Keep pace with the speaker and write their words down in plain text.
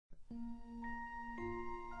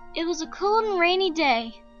It was a cold and rainy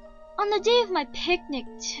day. On the day of my picnic,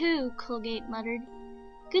 too, Colgate muttered.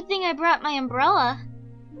 Good thing I brought my umbrella.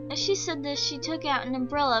 As she said this, she took out an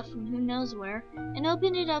umbrella from who knows where and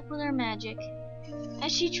opened it up with her magic.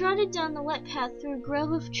 As she trotted down the wet path through a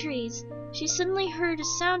grove of trees, she suddenly heard a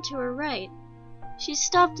sound to her right. She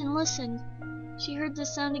stopped and listened. She heard the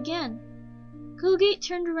sound again. Colgate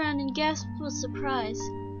turned around and gasped with surprise.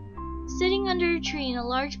 Sitting under a tree in a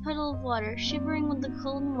large puddle of water, shivering with the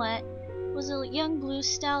cold and wet, was a young blue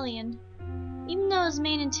stallion. Even though his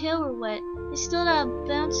mane and tail were wet, they still had a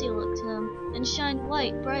bouncy look to them, and shined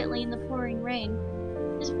white brightly in the pouring rain.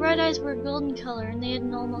 His bright eyes were golden color, and they had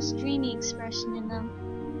an almost dreamy expression in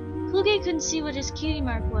them. Colgate couldn't see what his cutie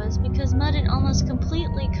mark was, because mud had almost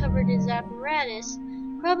completely covered his apparatus,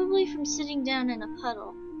 probably from sitting down in a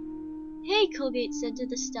puddle. Hey, Colgate said to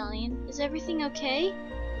the stallion, is everything okay?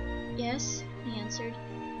 Yes, he answered.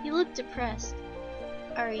 He looked depressed.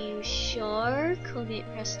 Are you sure? Colgate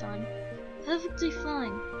pressed on. Perfectly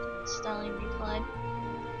fine, the stallion replied.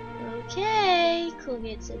 Okay,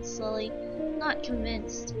 Colgate said slowly, not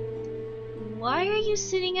convinced. Why are you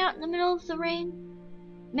sitting out in the middle of the rain?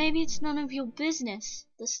 Maybe it's none of your business,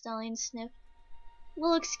 the stallion sniffed.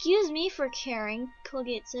 Well, excuse me for caring,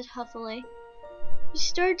 Colgate said huffily. She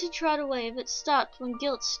started to trot away, but stopped when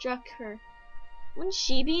guilt struck her. Wouldn't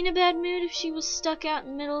she be in a bad mood if she was stuck out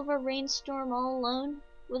in the middle of a rainstorm all alone,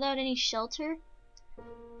 without any shelter?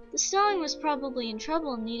 The stallion was probably in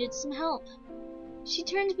trouble and needed some help. She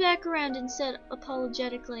turned back around and said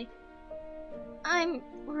apologetically, I'm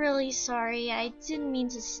really sorry, I didn't mean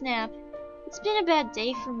to snap. It's been a bad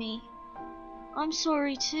day for me. I'm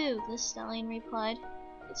sorry too, the stallion replied.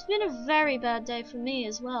 It's been a very bad day for me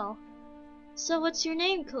as well. So what's your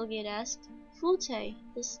name? Colgate asked. Forte,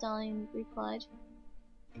 the stallion replied.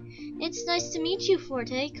 It's nice to meet you,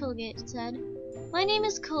 Forte, Colgate said. My name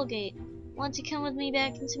is Colgate. Want to come with me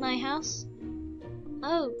back into my house?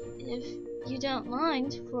 Oh, if you don't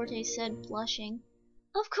mind, Forte said, blushing.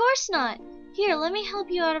 Of course not! Here, let me help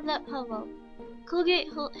you out of that puddle. Colgate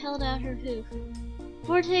held out her hoof.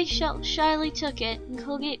 Forte shyly took it, and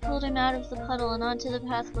Colgate pulled him out of the puddle and onto the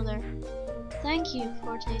path with her. Thank you,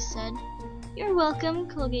 Forte said. You're welcome,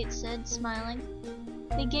 Colgate said, smiling.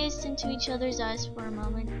 They gazed into each other's eyes for a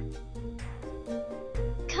moment.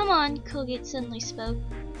 Come on, Colgate suddenly spoke.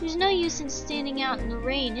 There's no use in standing out in the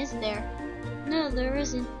rain, is there? No, there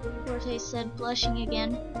isn't, Forte said, blushing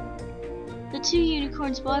again. The two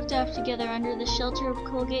unicorns walked off together under the shelter of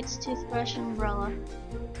Colgate's toothbrush and umbrella.